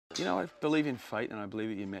You know, I believe in fate, and I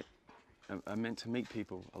believe that are meant to meet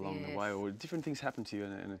people along the way, or different things happen to you,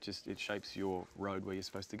 and it shapes your road where you're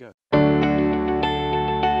supposed to go.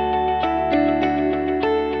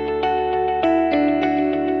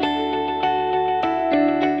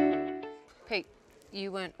 Pete,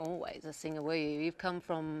 you weren't always a singer, were you? You've come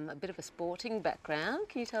from a bit of a sporting background.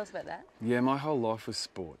 Can you tell us about that? Yeah, my whole life was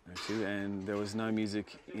sport, actually, and there was no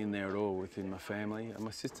music in there at all within my family. And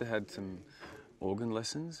my sister had some organ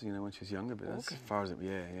lessons, you know, when she was younger, but that's as far as it,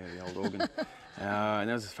 the old organ. And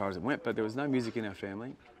that was as far as it went, but there was no music in our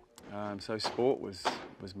family. So sport was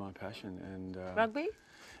my passion. And Rugby?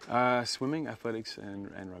 Swimming, athletics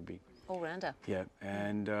and rugby. All-rounder. Yeah,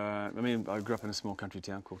 and I mean, I grew up in a small country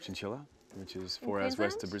town called Chinchilla, which is 4 hours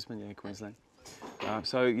west of Brisbane, yeah, Queensland.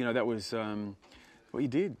 So, you know, that was what you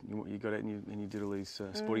did. You got out and you did all these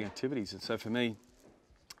sporting activities. And so for me,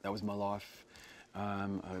 that was my life. I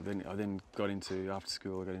then got into, after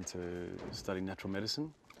school, I got into studying natural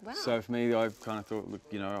medicine. Wow. So for me, I kind of thought, look,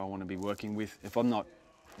 you know, I want to be working with, if I'm not,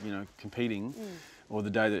 you know, competing, or the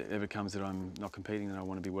day that ever comes that I'm not competing, then I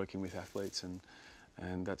want to be working with athletes,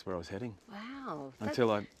 and that's where I was heading. Wow.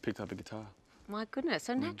 Until I picked up a guitar. My goodness.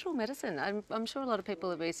 So natural medicine, I'm sure a lot of people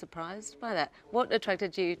would be surprised by that. What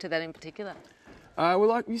attracted you to that in particular?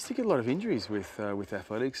 Well, I used to get a lot of injuries with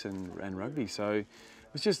athletics and rugby, so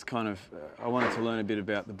it was just kind of, I wanted to learn a bit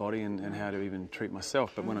about the body and how to even treat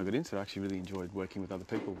myself. But when I got into it, I actually really enjoyed working with other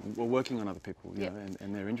people, or working on other people, you know,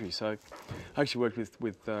 and their injuries. So I actually worked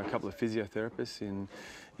with a couple of physiotherapists in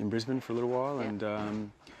Brisbane for a little while,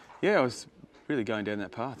 and yeah, I was really going down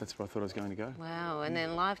that path. That's where I thought I was going to go. Wow, and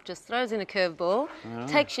then life just throws in a curveball,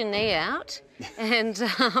 takes your knee out, and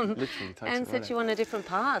sets you on a different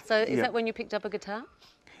path. So is that when you picked up a guitar?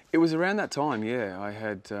 It was around that time, yeah. I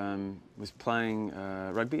had was playing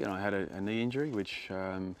rugby, and I had a knee injury, which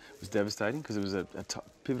was devastating, because it was a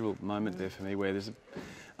pivotal moment there for me, where there's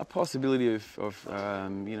a possibility of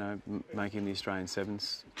you know, making the Australian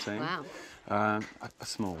Sevens team. Wow. A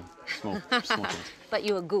small chance. But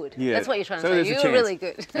you were good. Yeah. That's what you're trying to say. You were really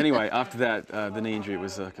good. Anyway, after that, the knee injury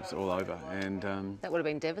was all over, and that would have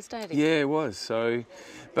been devastating. Yeah, it was. So,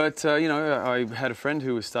 but you know, I had a friend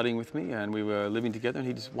who was studying with me, and we were living together.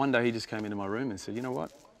 And one day he just came into my room and said, "You know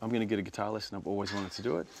what? I'm going to get a guitar lesson. I've always wanted to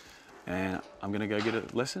do it, and I'm going to go get a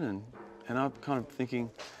lesson." And I'm kind of thinking,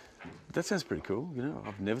 that sounds pretty cool. You know,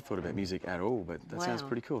 I've never thought about music at all, but that sounds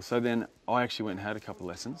pretty cool. So then I actually went and had a couple of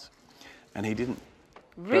lessons, and he didn't.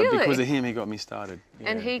 Really? But because of him, he got me started. Yeah.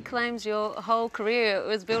 And he claims your whole career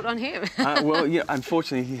was built on him. Well, yeah,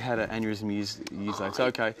 unfortunately, he had an aneurysm years later. It's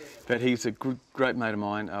okay, but he's a great mate of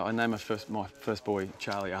mine. I named my first boy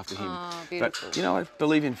Charlie after him. Oh, beautiful. But, you know, I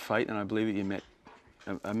believe in fate, and I believe that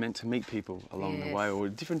are meant to meet people along the way, or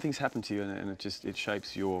different things happen to you, and it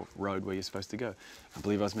shapes your road where you're supposed to go. I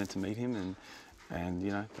believe I was meant to meet him, and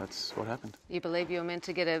you know, that's what happened. You believe you were meant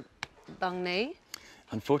to get a bung knee?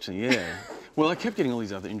 Unfortunately, yeah. Well, I kept getting all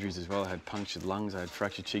these other injuries as well. I had punctured lungs, I had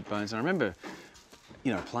fractured cheekbones, and I remember,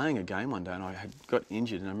 you know, playing a game one day, and I had got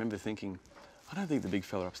injured, and I remember thinking, I don't think the big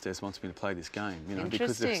fella upstairs wants me to play this game, you know,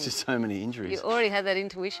 because there's just so many injuries. You already had that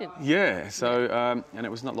intuition. Yeah, so, and it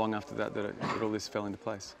was not long after that that all this fell into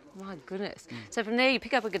place. My goodness. So from there you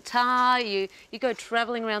pick up a guitar, you go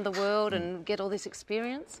travelling around the world and get all this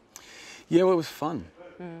experience? Yeah, well, it was fun.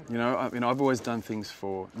 You know, I've always done things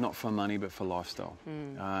not for money, but for lifestyle.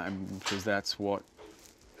 And because that's what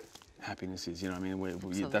happiness is, you know what I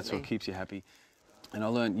mean? That's what keeps you happy. And I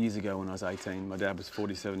learned years ago when I was 18, my dad was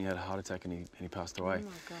 47, he had a heart attack and he passed away. Oh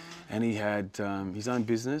my God. And he had his own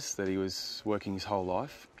business that he was working his whole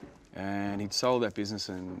life. And he'd sold that business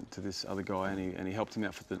to this other guy, and he helped him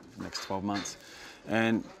out for the next 12 months.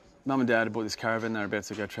 And Mum and Dad had bought this caravan. They were about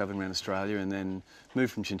to go travelling around Australia, and then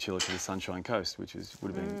moved from Chinchilla to the Sunshine Coast, which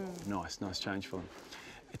would have been nice change for him.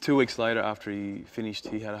 2 weeks later, after he finished,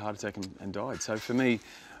 he had a heart attack and died. So for me,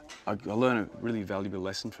 I learned a really valuable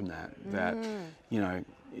lesson from that. That you know,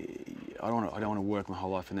 I don't want to work my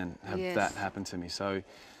whole life and then have that happen to me. So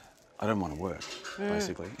I don't want to work,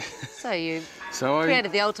 basically. So you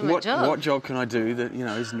created the ultimate job. What job can I do that, you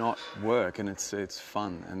know, is not work and it's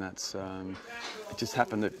fun? And that's it just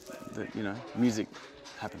happened that you know, music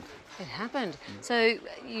happened. It happened. So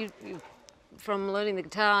you from learning the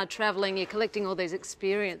guitar, travelling, you're collecting all these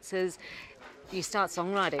experiences. You start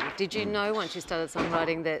songwriting. Did you know once you started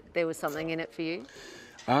songwriting that there was something in it for you?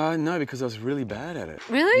 No, because I was really bad at it.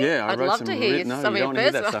 Really? Yeah, I'd love to hear some of your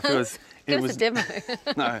first ones. Give us a demo.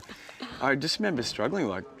 No, I just remember struggling,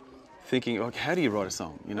 like thinking, like, how do you write a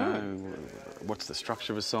song? You know, what's the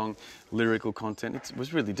structure of a song, lyrical content? It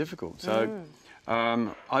was really difficult. So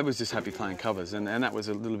I was just happy playing covers, and that was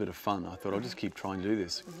a little bit of fun. I thought I'll just keep trying to do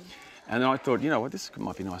this. And then I thought, you know what, this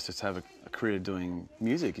might be nice just to have a career doing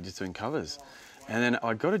music and just doing covers. And then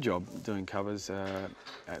I got a job doing covers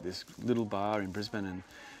at this little bar in Brisbane,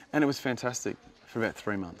 and it was fantastic for about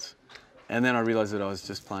 3 months. And then I realised that I was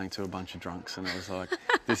just playing to a bunch of drunks, and I was like,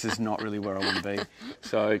 this is not really where I want to be.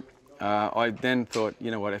 So I then thought,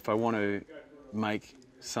 you know what, if I want to make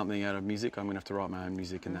something out of music, I'm going to have to write my own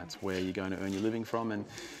music, and that's where you're going to earn your living from. And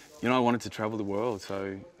you know, I wanted to travel the world,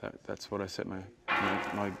 so that's what I set my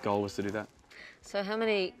goal was to do that. So how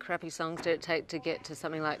many crappy songs did it take to get to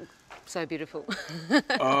something like So Beautiful?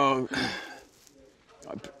 Oh,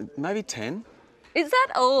 maybe 10. Is that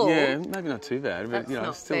all? Yeah, maybe not too bad, but That's you know,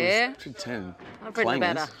 not still fair. 10. I've written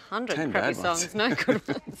about 100 crappy songs, no good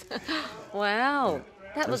ones. Wow, Yeah.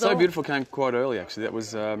 that was So all. Beautiful came quite early, actually. That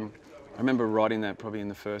was I remember writing that probably in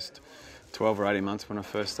the first 12 or 18 months when I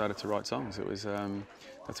first started to write songs. It was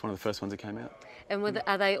that's one of the first ones that came out. And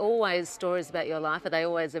are they always stories about your life? Are they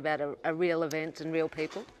always about a real event and real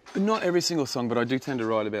people? Not every single song, but I do tend to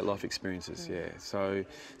write about life experiences, yeah. So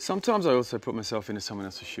sometimes I also put myself into someone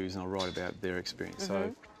else's shoes and I'll write about their experience.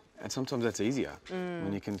 So, and sometimes that's easier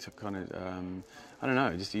when you can kind of, I don't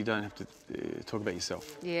know, just you don't have to talk about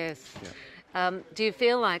yourself. Yes. Yeah. Do you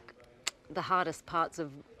feel like the hardest parts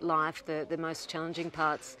of life, the most challenging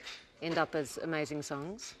parts, end up as amazing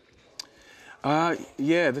songs?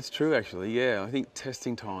 Yeah, that's true actually, yeah. I think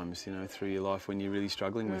testing times, you know, through your life when you're really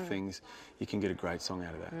struggling with things, you can get a great song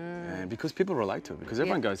out of that. And because people relate to it, because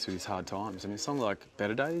everyone goes through these hard times. I mean, a song like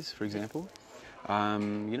Better Days, for example,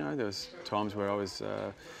 you know, there was times where I was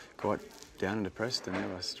quite down and depressed and I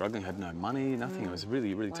was struggling, had no money, nothing. It was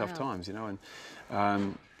really, really tough times, you know.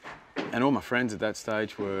 And all my friends at that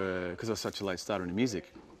stage were, because I was such a late starter in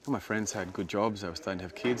music, all my friends had good jobs, they were starting to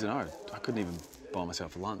have kids, and I couldn't even buy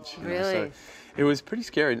myself a lunch. You know? So it was pretty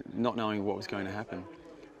scary not knowing what was going to happen.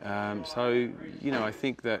 So, you know, I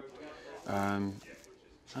think that, I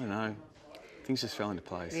don't know, things just fell into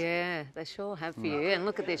place. Yeah, they sure have for you. And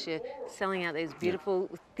look at this, you're selling out these beautiful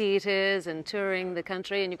theatres and touring the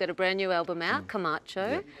country, and you've got a brand new album out,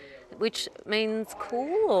 Camacho, which means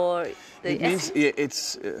cool, or It means, yeah,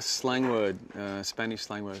 it's a slang word, Spanish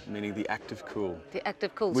slang word, meaning the act of cool. The act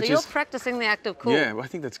of cool. Which so you're is- practicing the act of cool. Yeah, well, I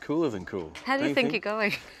think that's cooler than cool. How do Don't you think you're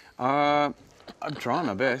going? I'm trying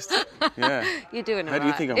my best. Yeah. You're doing all How right. do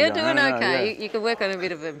you think I'm You're going? doing I don't know, okay. yeah. You can work on a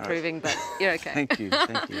bit of improving, but you're okay. Thank you,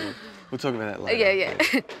 thank you. We'll talk about that later.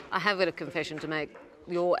 Yeah. I have got a confession to make.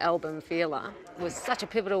 Your album, Feeler, was such a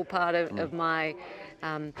pivotal part of my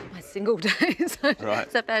my single days. Right.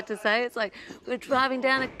 Is that bad to say? It's like we're driving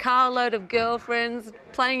down a carload of girlfriends,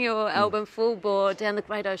 playing your album full bore down the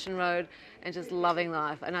Great Ocean Road and just loving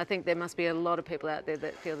life. And I think there must be a lot of people out there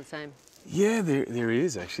that feel the same. Yeah, there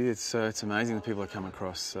is actually. It's amazing the people I come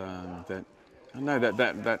across that. I know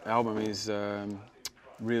that album is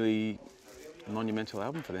really a monumental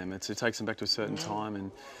album for them. It takes them back to a certain time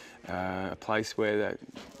and a place where that,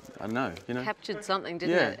 I don't know, you know. Captured something,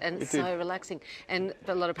 didn't it? And it's so relaxing. And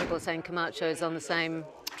a lot of people are saying Camacho's on the same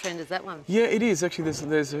trend as that one. Yeah, it is actually.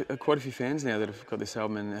 There's quite a few fans now that have got this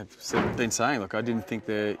album and have been saying, like, I didn't think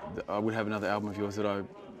that I would have another album of yours that I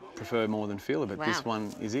prefer more than Feeler, but this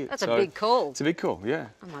one is it. That's a big call. It's a big call, yeah.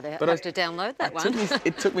 I might have to download that one.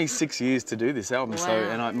 It took me 6 years to do this album, Wow.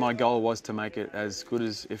 and my goal was to make it as good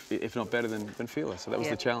as, if not better than Feeler. So that was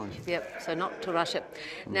the challenge. Yep, so not to rush it.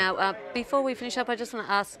 Now, before we finish up, I just want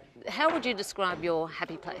to ask, how would you describe your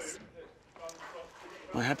happy place?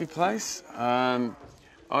 My happy place? That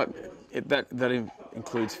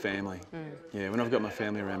includes family. Yeah, when I've got my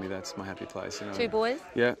family around me, that's my happy place. You know? 2 boys?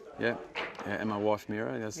 Yeah, and my wife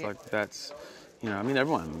Mira. That's you know, I mean,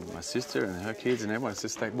 everyone, my sister and her kids and everyone. It's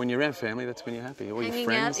just like when you're around family, that's when you're happy. Or Hanging your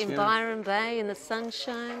friends. out in Byron Bay in the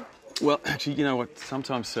sunshine? Well, actually, you know what?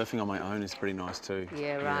 Sometimes surfing on my own is pretty nice too.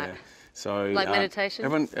 Yeah, right. Yeah. So Like meditation?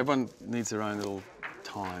 Everyone needs their own little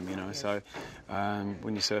time, you know. Yes. So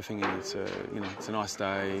when you're surfing and it's a nice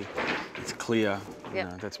day, it's clear. You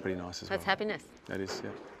know, that's pretty nice as well. That's happiness. That is, yeah.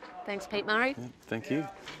 Thanks, Pete Murray. Yeah, thank you.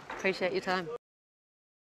 Appreciate your time.